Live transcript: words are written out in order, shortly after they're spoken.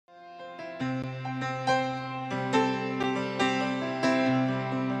We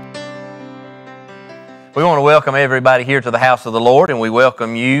want to welcome everybody here to the house of the Lord, and we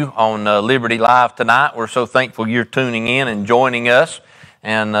welcome you on Liberty Live tonight. We're so thankful you're tuning in and joining us,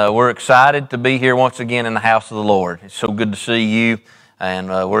 and we're excited to be here once again in the house of the Lord. It's so good to see you, and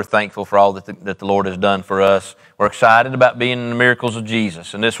we're thankful for all that the Lord has done for us. We're excited about being in the miracles of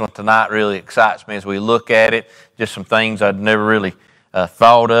Jesus, and this one tonight really excites me as we look at it. Just some things I'd never really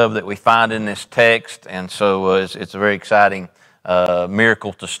thought of that we find in this text, and so it's a very exciting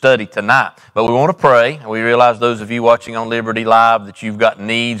miracle to study tonight. But we want to pray. We realize those of you watching on Liberty Live that you've got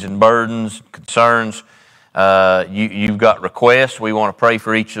needs and burdens, concerns. You've got requests. We want to pray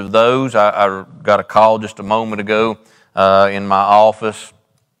for each of those. I got a call just a moment ago in my office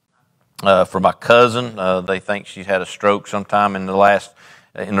for my cousin. They think she's had a stroke sometime in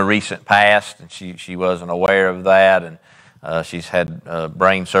the recent past, and she wasn't aware of that. And she's had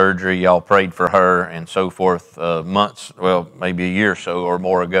brain surgery. Y'all prayed for her and so forth months, well, maybe a year or so or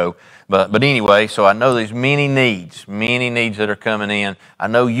more ago. But anyway, so I know there's many needs that are coming in. I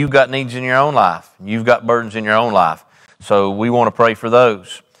know you've got needs in your own life. You've got burdens in your own life. So we want to pray for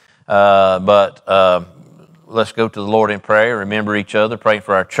those. But let's go to the Lord in prayer. Remember each other. Pray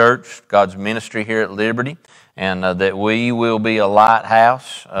for our church, God's ministry here at Liberty, and that we will be a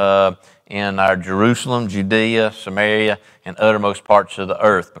lighthouse in our Jerusalem, Judea, Samaria, and uttermost parts of the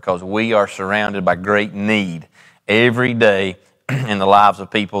earth, because we are surrounded by great need every day in the lives of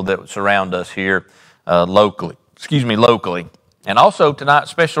people that surround us here locally. And also tonight,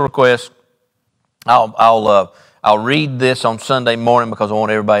 special request. I'll read this on Sunday morning because I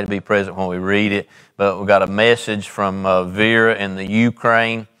want everybody to be present when we read it. But we got a message from Vera in the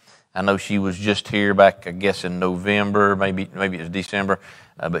Ukraine. I know she was just here back, I guess, in November, maybe it was December.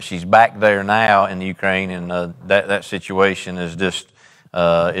 But she's back there now in the Ukraine, and that situation is just,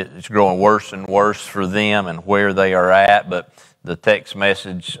 it's growing worse and worse for them and where they are at. But the text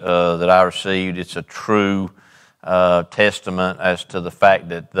message that I received, it's a true testament as to the fact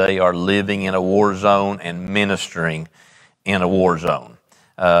that they are living in a war zone and ministering in a war zone.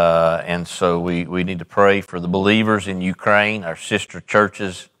 And so we need to pray for the believers in Ukraine, our sister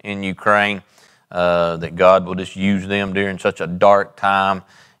churches in Ukraine, that God will just use them during such a dark time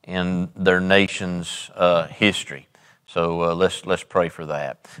in their nation's history. So let's pray for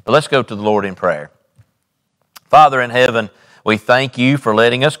that. But let's go to the Lord in prayer. Father in heaven, we thank you for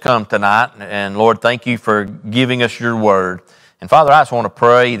letting us come tonight. And Lord, thank you for giving us your word. And Father, I just want to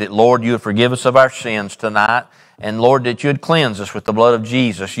pray that, Lord, you would forgive us of our sins tonight. And Lord, that you would cleanse us with the blood of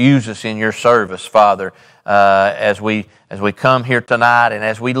Jesus. Use us in your service, Father, as we come here tonight and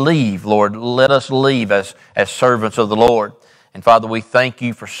as we leave, Lord. Let us leave as servants of the Lord. And Father, we thank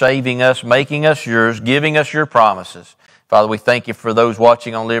you for saving us, making us yours, giving us your promises. Father, we thank you for those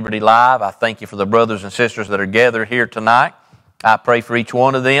watching on Liberty Live. I thank you for the brothers and sisters that are gathered here tonight. I pray for each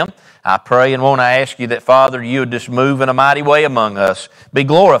one of them. I pray and want to ask you that, Father, you would just move in a mighty way among us. Be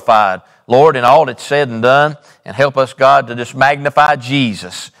glorified, Lord, in all that's said and done, and help us, God, to just magnify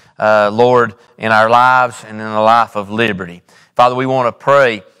Jesus, Lord, in our lives and in the life of Liberty. Father, we want to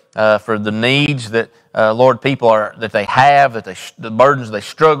pray for the needs that, Lord, people that they have, the burdens they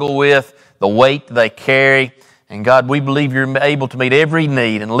struggle with, the weight they carry. And God, we believe you're able to meet every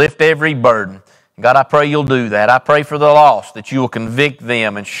need and lift every burden. God, I pray you'll do that. I pray for the lost, that you will convict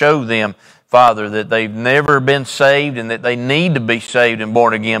them and show them, Father, that they've never been saved and that they need to be saved and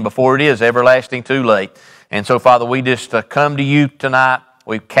born again before it is everlasting too late. And so, Father, we just come to you tonight.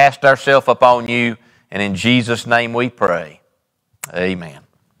 We cast ourselves upon you, and in Jesus' name we pray. Amen.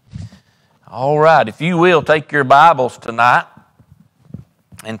 All right, if you will, take your Bibles tonight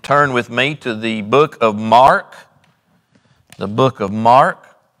and turn with me to the book of Mark. The book of Mark.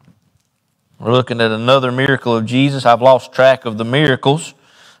 We're looking at another miracle of Jesus. I've lost track of the miracles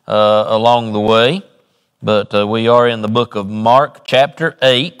along the way, but we are in the book of Mark, chapter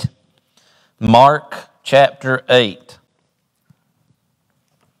 8. Mark, chapter 8.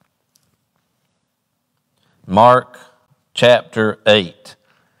 Mark, chapter 8.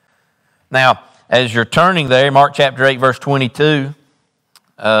 Now, as you're turning there, Mark, chapter 8, verse 22,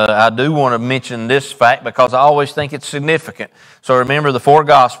 I do want to mention this fact because I always think it's significant. So remember the four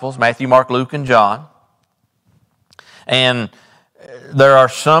Gospels, Matthew, Mark, Luke, and John. And there are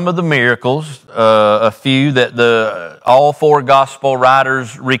some of the miracles, a few that all four Gospel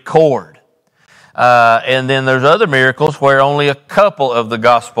writers record. And then there's other miracles where only a couple of the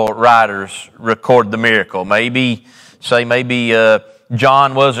Gospel writers record the miracle. Maybe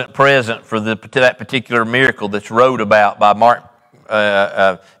John wasn't present for that particular miracle that's wrote about by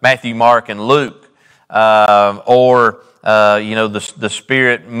Matthew, Mark, and Luke, or the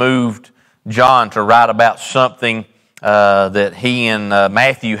Spirit moved John to write about something that he and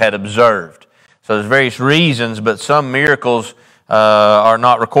Matthew had observed. So there's various reasons, but some miracles are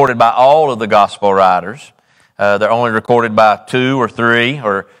not recorded by all of the gospel writers. They're only recorded by 2 or 3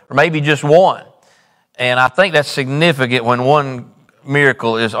 or maybe just 1. And I think that's significant when one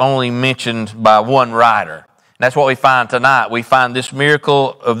miracle is only mentioned by one writer. And that's what we find tonight. We find this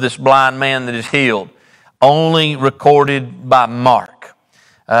miracle of this blind man that is healed only recorded by Mark.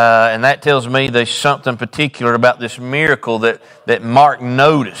 And that tells me there's something particular about this miracle that Mark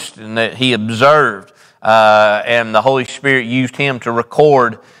noticed and that he observed. And the Holy Spirit used him to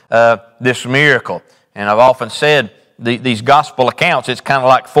record this miracle. And I've often said these gospel accounts, it's kind of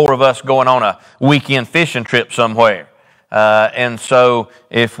like 4 of us going on a weekend fishing trip somewhere. And so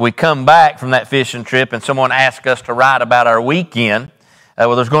if we come back from that fishing trip and someone asks us to write about our weekend,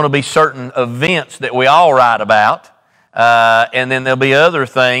 well, there's going to be certain events that we all write about. And then there'll be other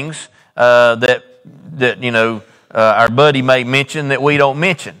things that our buddy may mention that we don't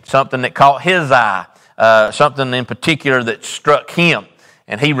mention. Something that caught his eye, something in particular that struck him,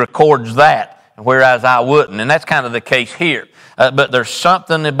 and he records that, whereas I wouldn't. And that's kind of the case here. But there's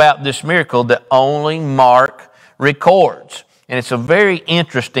something about this miracle that only Mark records. And it's a very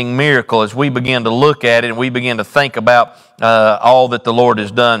interesting miracle as we begin to look at it and we begin to think about all that the Lord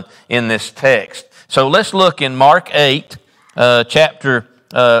has done in this text. So let's look in Mark 8, chapter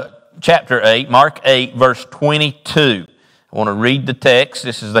 8, Mark 8, verse 22. I want to read the text.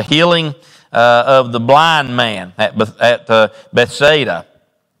 This is the healing of the blind man at Bethsaida.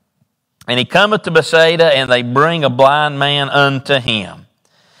 And he cometh to Bethsaida, and they bring a blind man unto him,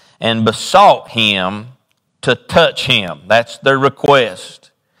 and besought him to touch him. That's their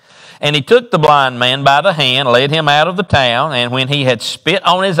request. And he took the blind man by the hand, led him out of the town, and when he had spit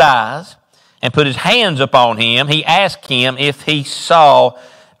on his eyes, and put his hands upon him, he asked him if he saw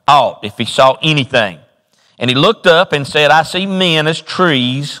aught, if he saw anything. And he looked up and said, I see men as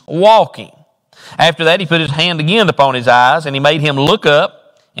trees walking. After that he put his hand again upon his eyes, and he made him look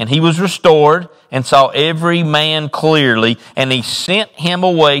up, and he was restored, and saw every man clearly. And he sent him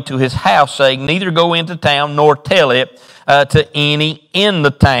away to his house, saying, neither go into town, nor tell it to any in the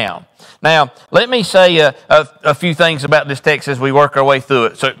town. Now, let me say a few things about this text as we work our way through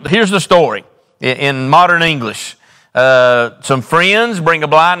it. So here's the story. In modern English, some friends bring a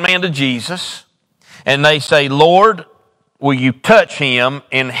blind man to Jesus, and they say, Lord, will you touch him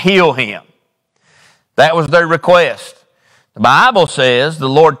and heal him? That was their request. The Bible says the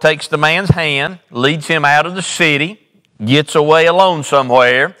Lord takes the man's hand, leads him out of the city, gets away alone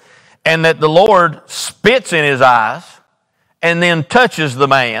somewhere, and that the Lord spits in his eyes and then touches the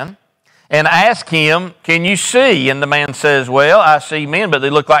man and asks him, can you see? And the man says, well, I see men, but they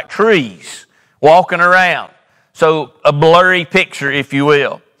look like trees walking around. So a blurry picture, if you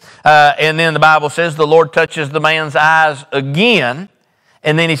will. And then the Bible says the Lord touches the man's eyes again,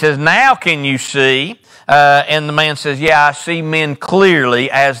 and then he says, now can you see? And the man says, yeah, I see men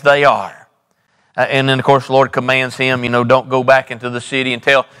clearly as they are. And then, of course, the Lord commands him, don't go back into the city and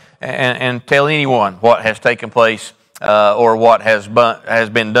tell anyone what has taken place or what has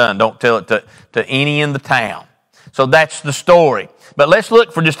been done. Don't tell it to any in the town. So that's the story. But let's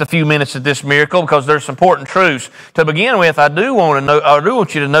look for just a few minutes at this miracle because there's some important truths. To begin with, I do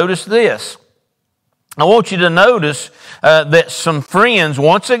want you to notice this. I want you to notice that some friends,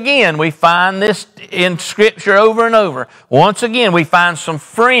 once again, we find this in Scripture over and over. Once again, we find some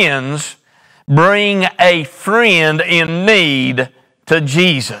friends bring a friend in need to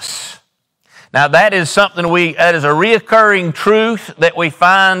Jesus. Now, that is something that is a reoccurring truth that we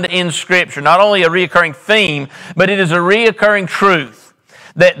find in Scripture. Not only a reoccurring theme, but it is a reoccurring truth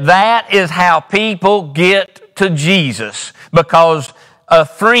that is how people get to Jesus, because a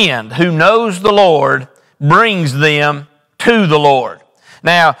friend who knows the Lord brings them to the Lord.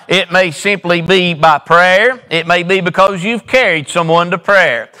 Now, it may simply be by prayer. It may be because you've carried someone to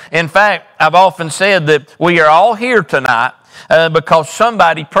prayer. In fact, I've often said that we are all here tonight because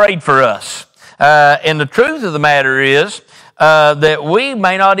somebody prayed for us. And the truth of the matter is that we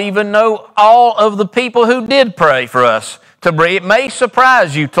may not even know all of the people who did pray for us. It may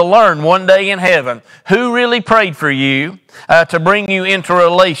surprise you to learn one day in heaven who really prayed for you to bring you into a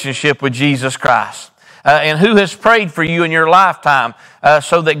relationship with Jesus Christ. And who has prayed for you in your lifetime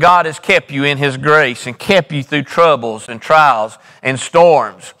so that God has kept you in His grace and kept you through troubles and trials and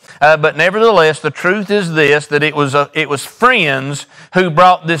storms. But nevertheless, the truth is this, that it was friends who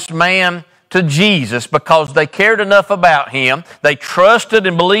brought this man to Jesus because they cared enough about Him. They trusted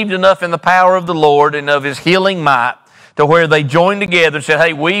and believed enough in the power of the Lord and of His healing might to where they joined together and said,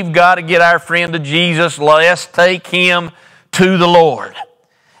 hey, we've got to get our friend to Jesus. Let's take him to the Lord.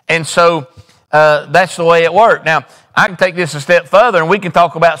 And so that's the way it worked. Now, I can take this a step further, and we can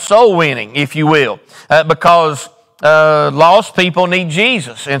talk about soul winning, if you will, because lost people need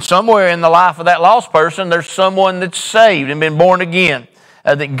Jesus. And somewhere in the life of that lost person, there's someone that's saved and been born again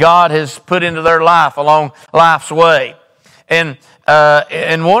that God has put into their life along life's way. And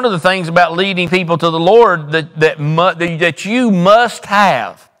one of the things about leading people to the Lord that you must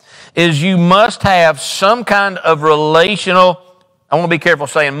have is you must have some kind of relational. I want to be careful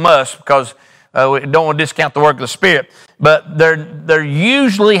saying must, because we don't want to discount the work of the Spirit. But there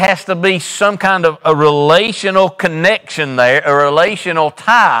usually has to be some kind of a relational connection there, a relational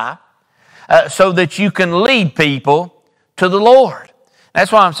tie, so that you can lead people to the Lord.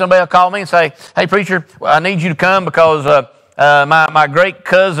 That's why somebody will call me and say, "Hey, preacher, I need you to come because my great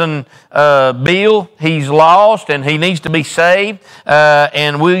cousin Bill, he's lost and he needs to be saved.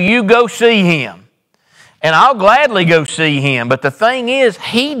 And will you go see him?" And I'll gladly go see him. But the thing is,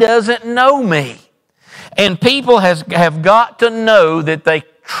 he doesn't know me. And people have got to know that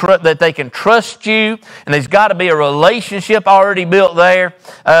they can trust you, and there's got to be a relationship already built there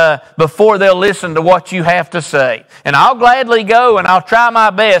before they'll listen to what you have to say. And I'll gladly go, and I'll try my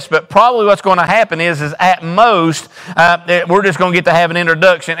best, but probably what's going to happen is at most, we're just going to get to have an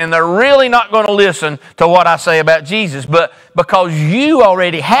introduction, and they're really not going to listen to what I say about Jesus. But because you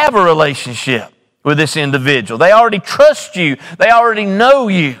already have a relationship with this individual, they already trust you, they already know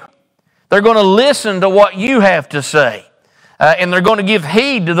you, they're going to listen to what you have to say. And they're going to give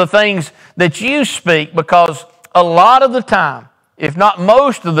heed to the things that you speak, because a lot of the time, if not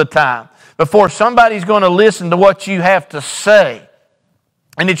most of the time, before somebody's going to listen to what you have to say,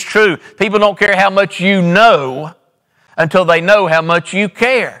 and it's true, people don't care how much you know until they know how much you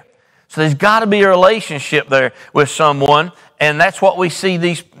care. So there's got to be a relationship there with someone, and that's what we see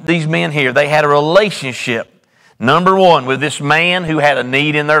these men here. They had a relationship, number one, with this man who had a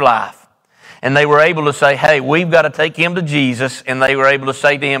need in their life. And they were able to say, "Hey, we've got to take him to Jesus." And they were able to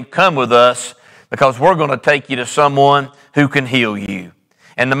say to him, "Come with us, because we're going to take you to someone who can heal you."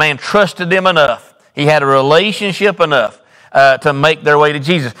 And the man trusted them enough. He had a relationship enough to make their way to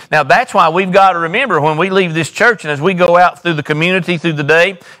Jesus. Now, that's why we've got to remember when we leave this church and as we go out through the community through the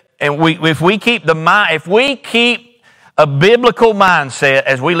day, and if we keep a biblical mindset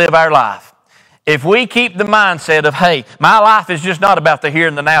as we live our life, if we keep the mindset of, "Hey, my life is just not about the here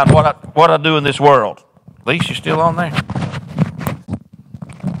and the now and what I do in this world." At least you're still on there.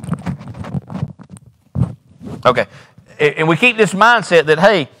 Okay. And we keep this mindset that,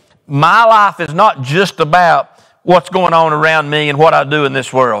 hey, my life is not just about what's going on around me and what I do in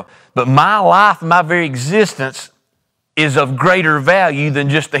this world, but my life, my very existence is of greater value than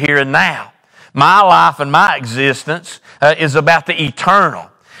just the here and now. My life and my existence is about the eternal.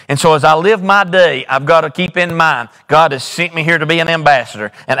 And so as I live my day, I've got to keep in mind, God has sent me here to be an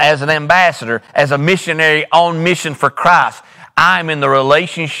ambassador. And as an ambassador, as a missionary on mission for Christ, I'm in the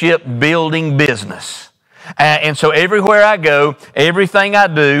relationship building business. And so everywhere I go, everything I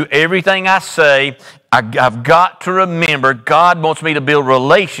do, everything I say, I've got to remember God wants me to build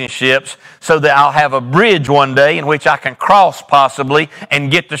relationships so that I'll have a bridge one day in which I can cross possibly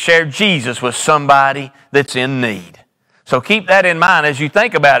and get to share Jesus with somebody that's in need. So keep that in mind as you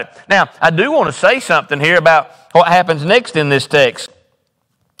think about it. Now, I do want to say something here about what happens next in this text.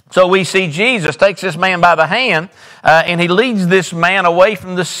 So we see Jesus takes this man by the hand and he leads this man away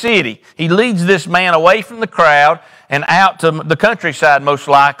from the city. He leads this man away from the crowd and out to the countryside most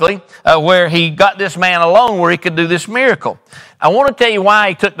likely, where he got this man alone where he could do this miracle. I want to tell you why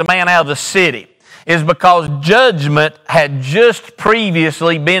he took the man out of the city. Is because judgment had just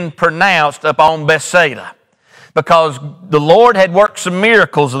previously been pronounced upon Bethsaida. Because the Lord had worked some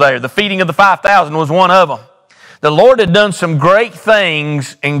miracles there. The feeding of the 5,000 was one of them. The Lord had done some great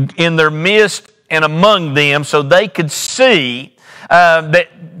things in their midst and among them so they could see that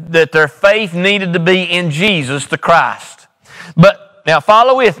their faith needed to be in Jesus the Christ. But now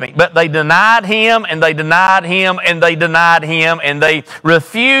follow with me. But they denied Him, and they denied Him, and they denied Him, and they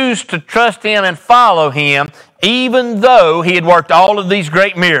refused to trust Him and follow Him, even though He had worked all of these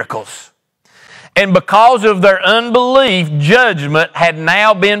great miracles. And because of their unbelief, judgment had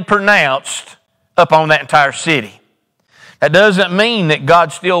now been pronounced upon that entire city. That doesn't mean that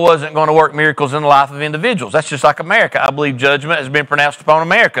God still wasn't going to work miracles in the life of individuals. That's just like America. I believe judgment has been pronounced upon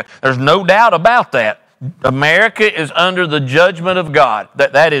America. There's no doubt about that. America is under the judgment of God.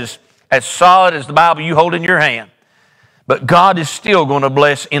 That is as solid as the Bible you hold in your hand. But God is still going to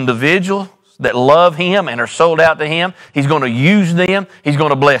bless individuals that love Him and are sold out to Him. He's going to use them. He's going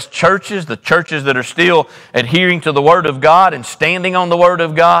to bless churches, the churches that are still adhering to the Word of God and standing on the Word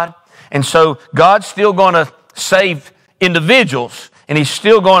of God. And so God's still going to save individuals and He's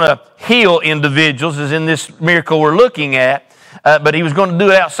still going to heal individuals, as in this miracle we're looking at. But He was going to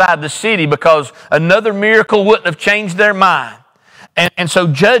do it outside the city because another miracle wouldn't have changed their mind. And so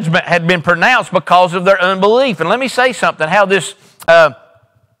judgment had been pronounced because of their unbelief. And let me say something, how this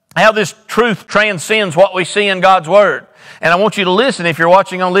truth transcends what we see in God's Word. And I want you to listen if you're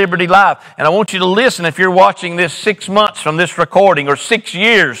watching on Liberty Live. And I want you to listen if you're watching this 6 months from this recording or 6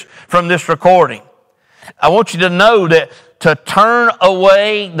 years from this recording. I want you to know that to turn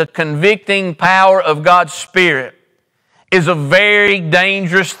away the convicting power of God's Spirit is a very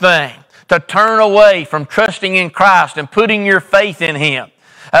dangerous thing. To turn away from trusting in Christ and putting your faith in Him.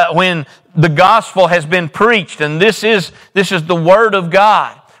 When the gospel has been preached, and this is the Word of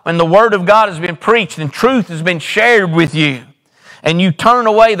God. When the Word of God has been preached and truth has been shared with you, and you turn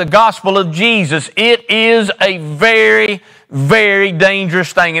away the gospel of Jesus, it is a very, very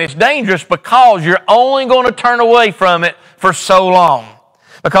dangerous thing. And it's dangerous because you're only going to turn away from it for so long.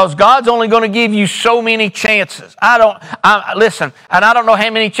 Because God's only going to give you so many chances. Listen, and I don't know how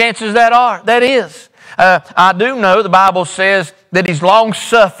many chances that is. I do know the Bible says that He's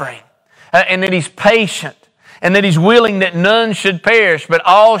long-suffering and that He's patient and that He's willing that none should perish, but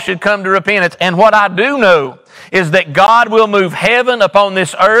all should come to repentance. And what I do know is that God will move heaven upon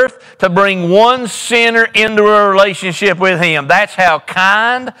this earth to bring one sinner into a relationship with Him. That's how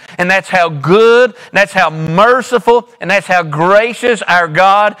kind, and that's how good, and that's how merciful, and that's how gracious our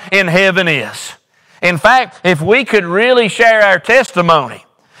God in heaven is. In fact, if we could really share our testimony,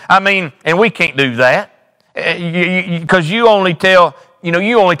 and we can't do that, because you only tell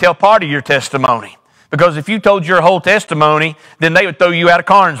part of your testimony. Because if you told your whole testimony, then they would throw you out of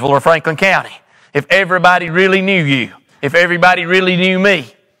Carnesville or Franklin County. If everybody really knew you, if everybody really knew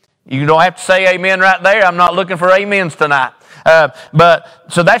me. You don't have to say amen right there. I'm not looking for amens tonight.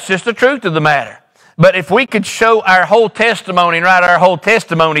 So that's just the truth of the matter. But if we could show our whole testimony and write our whole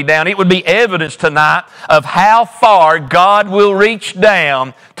testimony down, it would be evidence tonight of how far God will reach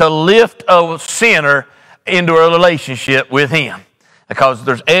down to lift a sinner into a relationship with Him. Because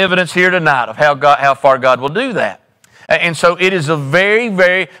there's evidence here tonight of how far God will do that. And so it is a very,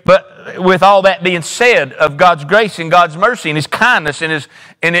 very, but with all that being said, of God's grace and God's mercy and His kindness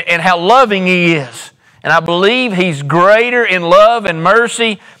and how loving He is. And I believe He's greater in love and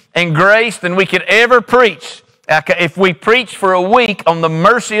mercy and grace than we could ever preach. If we preached for a week on the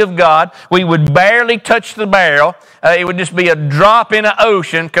mercy of God, we would barely touch the barrel. It would just be a drop in an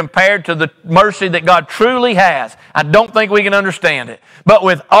ocean compared to the mercy that God truly has. I don't think we can understand it. But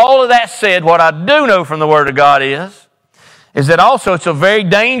with all of that said, what I do know from the Word of God is that also it's a very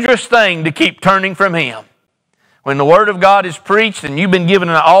dangerous thing to keep turning from Him. When the Word of God is preached and you've been given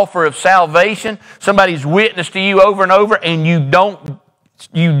an offer of salvation, somebody's witnessed to you over and over, and you don't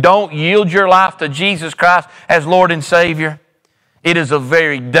yield your life to Jesus Christ as Lord and Savior, it is a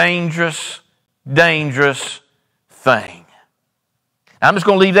very dangerous, dangerous thing. Now, I'm just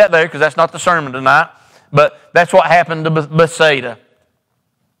going to leave that there because that's not the sermon tonight, but that's what happened to Bethsaida.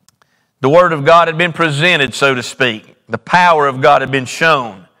 The Word of God had been presented, so to speak. The power of God had been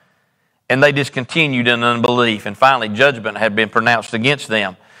shown, and they discontinued in unbelief. And finally, judgment had been pronounced against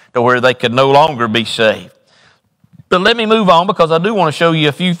them to where they could no longer be saved. But let me move on because I do want to show you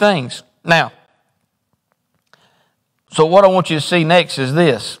a few things. Now, so what I want you to see next is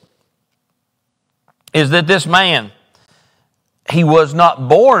this, is that this man, he was not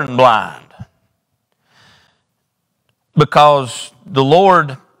born blind because the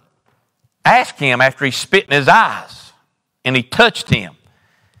Lord asked him after he spit in his eyes and He touched him.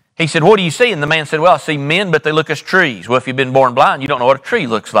 He said, "What do you see?" And the man said, "Well, I see men, but they look as trees." Well, if you've been born blind, you don't know what a tree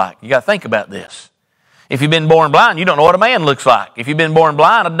looks like. You got to think about this. If you've been born blind, you don't know what a man looks like. If you've been born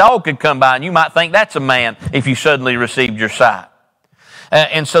blind, a dog could come by and you might think that's a man if you suddenly received your sight.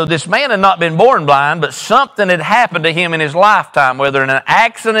 And so this man had not been born blind, but something had happened to him in his lifetime, whether in an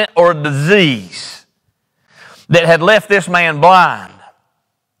accident or a disease, that had left this man blind.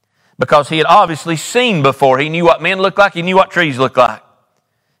 Because he had obviously seen before. He knew what men looked like. He knew what trees looked like.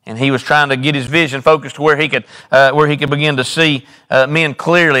 And he was trying to get his vision focused to where he could begin to see men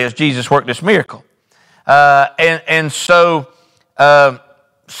clearly as Jesus worked this miracle. So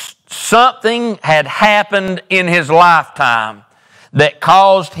something had happened in his lifetime that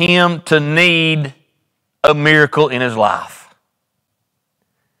caused him to need a miracle in his life.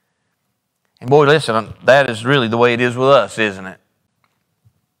 And boy, listen, that is really the way it is with us, isn't it?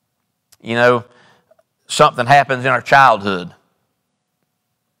 You know, something happens in our childhood.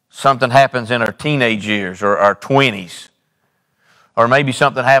 Something happens in our teenage years or our 20s. Or maybe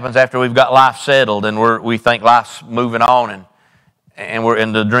something happens after we've got life settled and we think life's moving on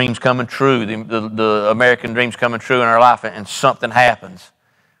and the dream's coming true, the American dream's coming true in our life, and something happens,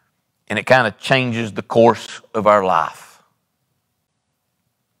 and it kind of changes the course of our life.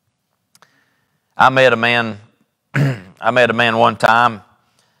 I met a man one time,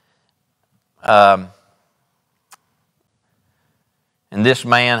 and this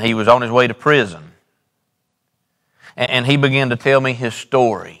man, he was on his way to prison, and he began to tell me his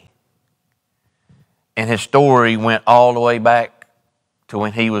story, and his story went all the way back to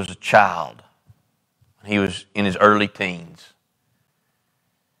when he was a child, when he was in his early teens.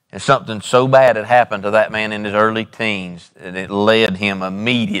 And something so bad had happened to that man in his early teens that it led him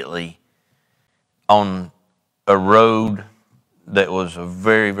immediately on a road that was a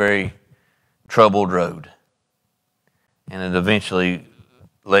very, very troubled road. And it eventually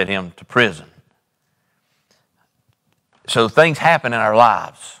led him to prison. So things happen in our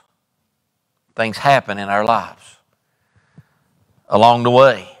lives. Things happen in our lives along the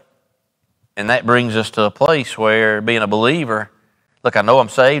way. And that brings us to a place where, being a believer, look, I know I'm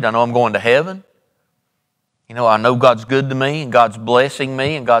saved, I know I'm going to heaven. You know, I know God's good to me, and God's blessing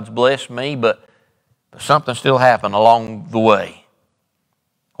me, and God's blessed me, but something still happened along the way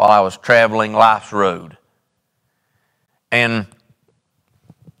while I was traveling life's road. And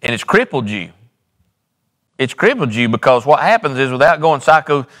it's crippled you. It's crippled you because what happens is, without going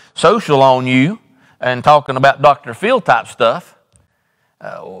psychosocial on you and talking about Dr. Phil type stuff,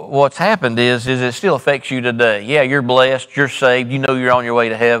 what's happened is it still affects you today. Yeah, you're blessed, you're saved, you know you're on your way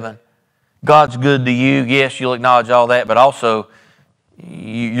to heaven. God's good to you. Yes, you'll acknowledge all that, but also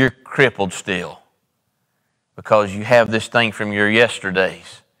you're crippled still because you have this thing from your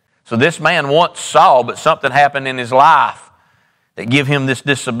yesterdays. So this man once saw, but something happened in his life that gave him this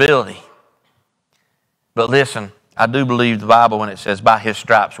disability. But listen, I do believe the Bible when it says, by His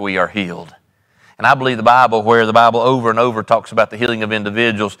stripes we are healed. And I believe the Bible, where the Bible over and over talks about the healing of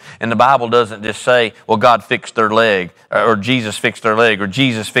individuals, and the Bible doesn't just say, well, God fixed their leg, or Jesus fixed their leg, or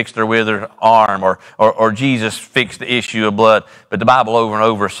Jesus fixed their withered arm, or Jesus fixed the issue of blood. But the Bible over and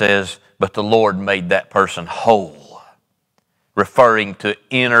over says, but the Lord made that person whole, referring to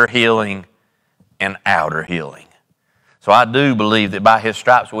inner healing and outer healing. So I do believe that by His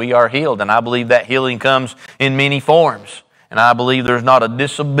stripes we are healed, and I believe that healing comes in many forms. And I believe there's not a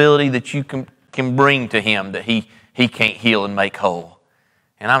disability that you can bring to Him that He can't heal and make whole.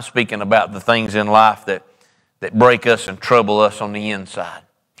 And I'm speaking about the things in life that break us and trouble us on the inside.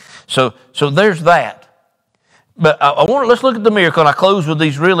 So there's that. But let's look at the miracle, and I close with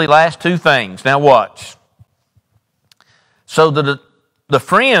these really last two things. Now watch. So the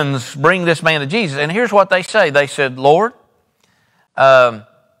friends bring this man to Jesus, and here's what they say. They said, Lord,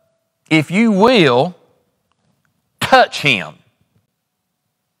 if you will, touch him.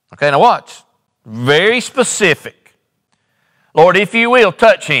 Okay, now watch. Very specific. Lord, if you will,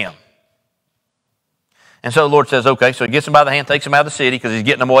 touch him. And so the Lord says, okay, so He gets him by the hand, takes him out of the city because He's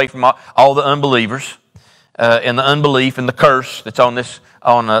getting them away from all the unbelievers and the unbelief and the curse that's on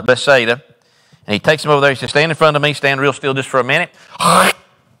Bethsaida. And He takes him over there. He says, stand in front of me, stand real still just for a minute.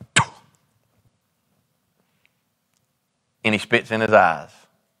 And He spits in his eyes.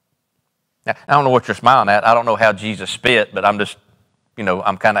 Now, I don't know what you're smiling at. I don't know how Jesus spit, but I'm just,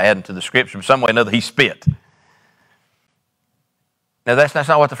 I'm kind of adding to the Scripture. But some way or another, He spit. Now, that's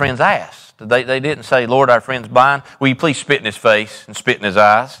not what the friends asked. They didn't say, Lord, our friend's blind. Will you please spit in his face and spit in his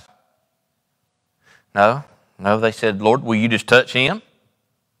eyes? No, they said, Lord, will you just touch him?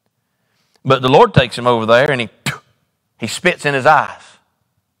 But the Lord takes him over there and he spits in his eyes.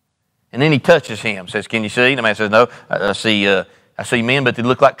 And then He touches him, says, can you see? And the man says, no, I see men, but they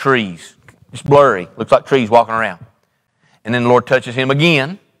look like trees. It's blurry, looks like trees walking around. And then the Lord touches him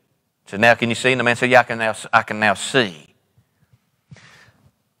again. Says, now can you see? And the man said, yeah, I can now see.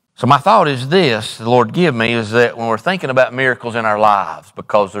 So my thought is this, the Lord give me, is that when we're thinking about miracles in our lives,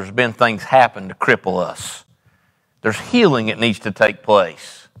 because there's been things happen to cripple us, there's healing that needs to take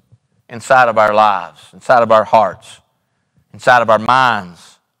place inside of our lives, inside of our hearts, inside of our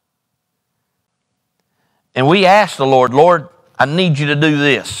minds. And we ask the Lord, Lord, I need you to do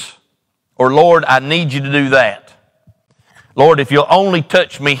this. Or Lord, I need you to do that. Lord, if you'll only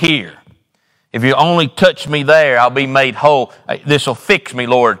touch me here, if you only touch me there, I'll be made whole. This will fix me,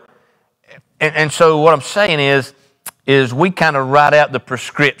 Lord. And so what I'm saying is we kind of write out the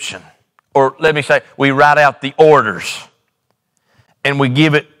prescription. Or let me say, we write out the orders. And we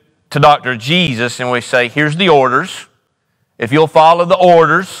give it to Dr. Jesus and we say, here's the orders. If you'll follow the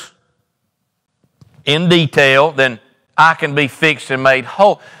orders in detail, then I can be fixed and made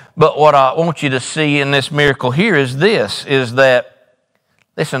whole. But what I want you to see in this miracle here is this, is that,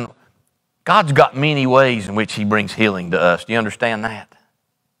 listen, God's got many ways in which He brings healing to us. Do you understand that?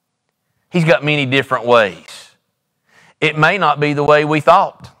 He's got many different ways. It may not be the way we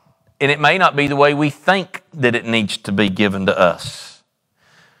thought, and it may not be the way we think that it needs to be given to us.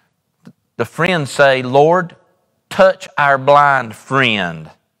 The friends say, Lord, touch our blind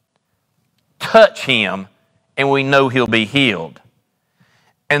friend. Touch him, and we know he'll be healed.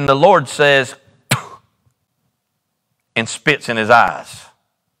 And the Lord says, and spits in his eyes.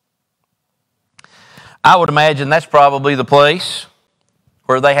 I would imagine that's probably the place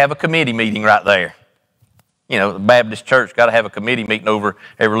where they have a committee meeting right there. You know, the Baptist church got to have a committee meeting over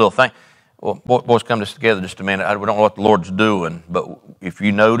every little thing. Well, boys, come just together just a minute. We don't know what the Lord's doing, but if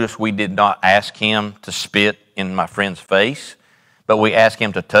you notice, we did not ask him to spit in my friend's face, but we asked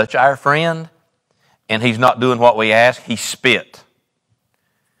him to touch our friend, and he's not doing what we asked. He spit.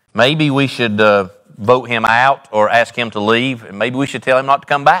 Maybe we should vote him out or ask him to leave, and maybe we should tell him not to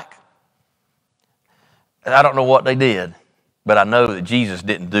come back. I don't know what they did, but I know that Jesus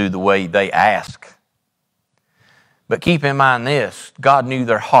didn't do the way they asked. But keep in mind this, God knew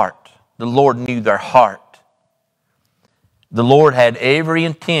their heart. The Lord knew their heart. The Lord had every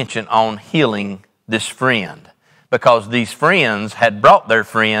intention on healing this friend because these friends had brought their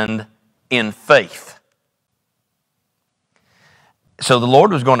friend in faith. So the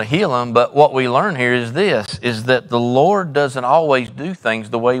Lord was going to heal him, but what we learn here is this, is that the Lord doesn't always do things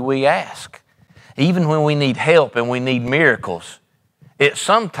the way we ask. Even when we need help and we need miracles, it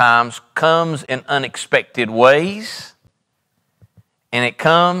sometimes comes in unexpected ways, and it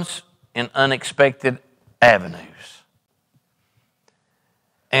comes in unexpected avenues.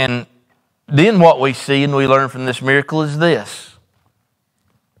 And then what we see and we learn from this miracle is this.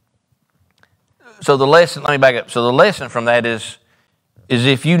 So the lesson, let me back up. So the lesson from that is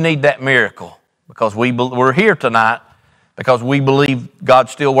if you need that miracle, because we're here tonight because we believe God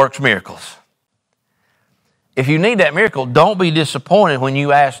still works miracles. If you need that miracle, don't be disappointed when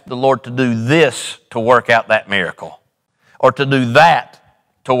you ask the Lord to do this to work out that miracle, or to do that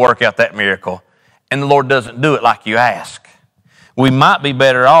to work out that miracle, and the Lord doesn't do it like you ask. We might be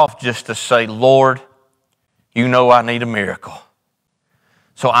better off just to say, Lord, you know I need a miracle.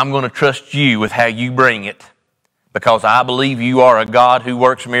 So I'm going to trust you with how you bring it, because I believe you are a God who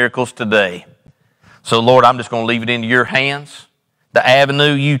works miracles today. So Lord, I'm just going to leave it into your hands. The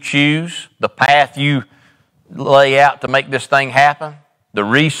avenue you choose, the path you lay out to make this thing happen, the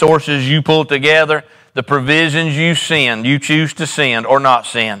resources you pull together, the provisions you send, you choose to send or not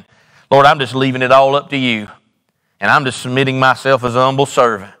send. Lord, I'm just leaving it all up to you. And I'm just submitting myself as a humble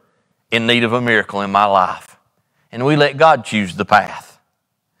servant in need of a miracle in my life. And we let God choose the path.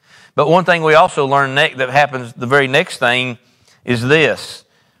 But one thing we also learn that happens, the very next thing, is this.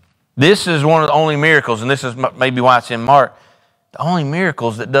 This is one of the only miracles, and this is maybe why it's in Mark, the only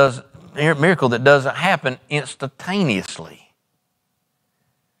miracle that doesn't happen instantaneously.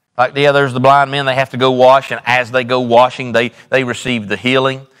 Like, yeah, there's the blind men, they have to go wash, and as they go washing, they receive the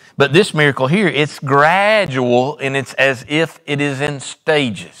healing. But this miracle here, it's gradual, and it's as if it is in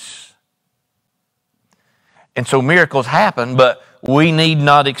stages. And so miracles happen, but we need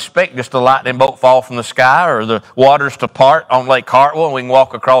not expect just a lightning bolt fall from the sky or the waters to part on Lake Hartwell and we can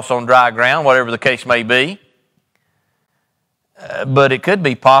walk across on dry ground, whatever the case may be. But it could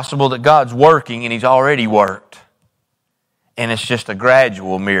be possible that God's working and He's already worked. And it's just a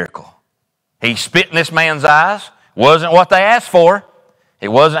gradual miracle. He spit in this man's eyes. Wasn't what they asked for. It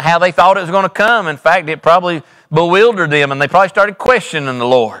wasn't how they thought it was going to come. In fact, it probably bewildered them and they probably started questioning the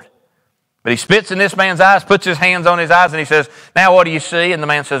Lord. But He spits in this man's eyes, puts His hands on his eyes, and He says, now what do you see? And the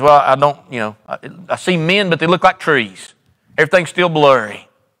man says, well, I don't, I see men, but they look like trees. Everything's still blurry.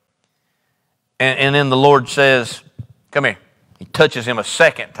 And then the Lord says, come here. He touches him a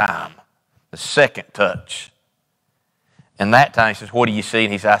second time, the second touch. And that time He says, what do you see?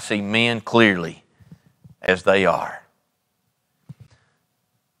 And He says, I see men clearly as they are.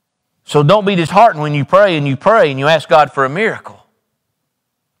 So don't be disheartened when you pray and you ask God for a miracle.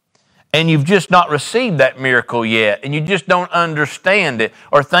 And you've just not received that miracle yet, and you just don't understand it,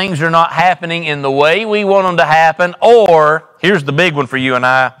 or things are not happening in the way we want them to happen, or, here's the big one for you and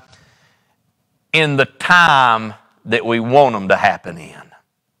I, in the time that we want them to happen in.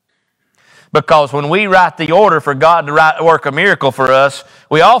 Because when we write the order for God to work a miracle for us,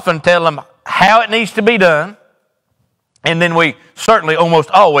 we often tell Him how it needs to be done, and then we certainly almost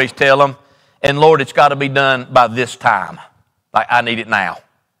always tell Him, and Lord, it's got to be done by this time. Like, I need it now.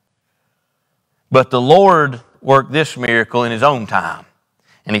 But the Lord worked this miracle in His own time.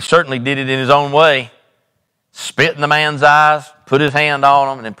 And He certainly did it in His own way. Spit in the man's eyes, put His hand on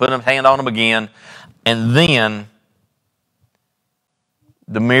him, and then put His hand on him again. And then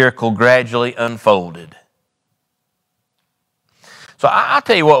the miracle gradually unfolded. So I'll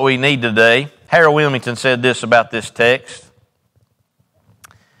tell you what we need today. Harold Wilmington said this about this text.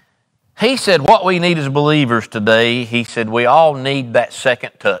 He said what we need as believers today, he said we all need that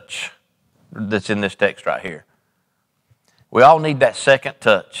second touch that's in this text right here. We all need that second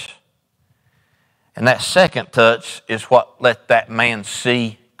touch. And that second touch is what let that man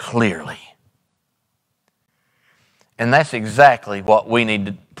see clearly. And that's exactly what we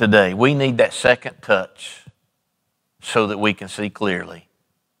need today. We need that second touch so that we can see clearly.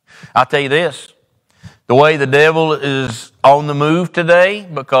 I'll tell you this, the way the devil is on the move today,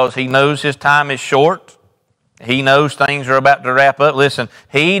 because he knows his time is short, he knows things are about to wrap up. Listen,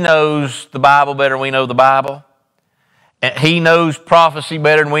 he knows the Bible better than we know the Bible. And he knows prophecy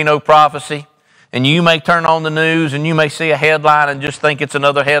better than we know prophecy. And you may turn on the news and you may see a headline and just think it's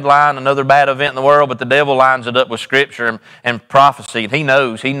another headline, another bad event in the world, but the devil lines it up with Scripture and prophecy. And he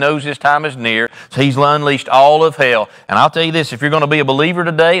knows his time is near, so he's unleashed all of hell. And I'll tell you this, if you're going to be a believer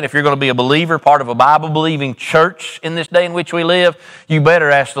today, and if you're going to be a believer, part of a Bible-believing church in this day in which we live, you better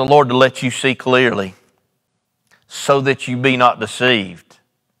ask the Lord to let you see clearly so that you be not deceived.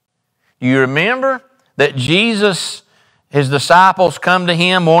 You remember that Jesus, his disciples come to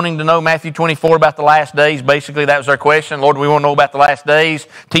him wanting to know Matthew 24 about the last days. Basically, that was their question. Lord, we want to know about the last days.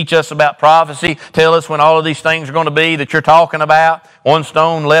 Teach us about prophecy. Tell us when all of these things are going to be that you're talking about. One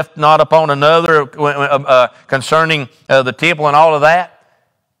stone left not upon another concerning the temple and all of that.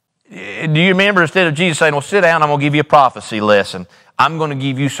 Do you remember, instead of Jesus saying, well, sit down, I'm going to give you a prophecy lesson. I'm going to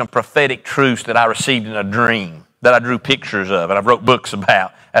give you some prophetic truths that I received in a dream, that I drew pictures of, and I've wrote books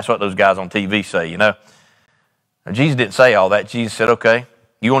about. That's what those guys on TV say, you know. Now, Jesus didn't say all that. Jesus said, okay,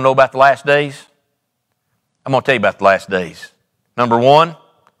 you want to know about the last days? I'm going to tell you about the last days. Number one,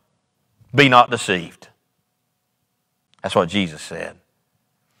 be not deceived. That's what Jesus said.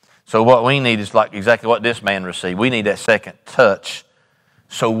 So what we need is like exactly what this man received. We need that second touch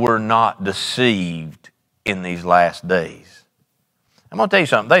so we're not deceived in these last days. I'm going to tell you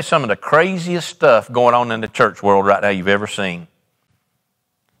something. There's some of the craziest stuff going on in the church world right now you've ever seen.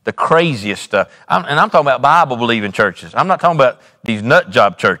 The craziest stuff. And I'm talking about Bible-believing churches. I'm not talking about these nut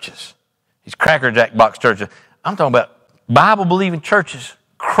job churches, these Cracker Jack box churches. I'm talking about Bible-believing churches.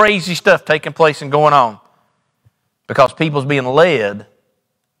 Crazy stuff taking place and going on because people's being led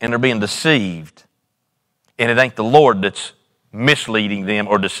and they're being deceived. And it ain't the Lord that's misleading them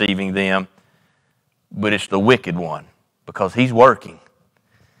or deceiving them, but it's the wicked one because he's working.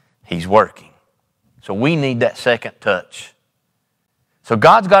 He's working. So we need that second touch. So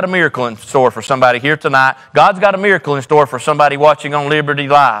God's got a miracle in store for somebody here tonight. God's got a miracle in store for somebody watching on Liberty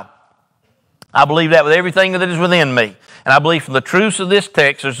Live. I believe that with everything that is within me. And I believe from the truths of this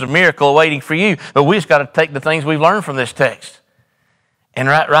text, there's a miracle waiting for you. But we just got to take the things we've learned from this text. And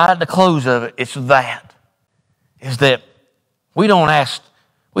right at the close of it, it's that we don't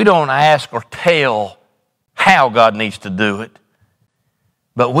ask or tell how God needs to do it.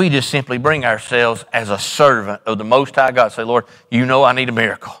 But we just simply bring ourselves as a servant of the Most High God. Say, Lord, you know I need a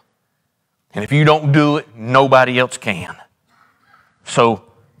miracle. And if you don't do it, nobody else can. So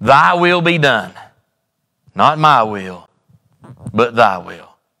thy will be done. Not my will, but thy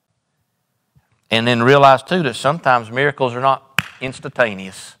will. And then realize too that sometimes miracles are not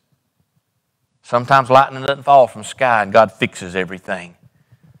instantaneous. Sometimes lightning doesn't fall from the sky and God fixes everything.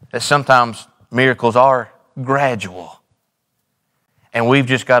 That sometimes miracles are gradual. And we've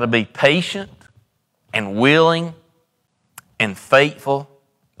just got to be patient and willing and faithful,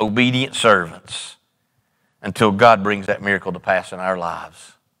 obedient servants until God brings that miracle to pass in our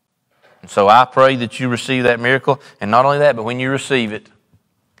lives. And so I pray that you receive that miracle. And not only that, but when you receive it,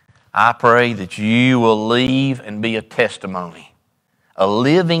 I pray that you will leave and be a testimony, a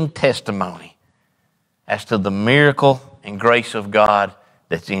living testimony as to the miracle and grace of God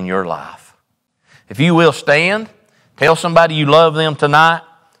that's in your life. If you will stand, tell somebody you love them tonight.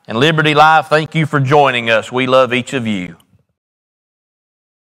 And Liberty Live, thank you for joining us. We love each of you.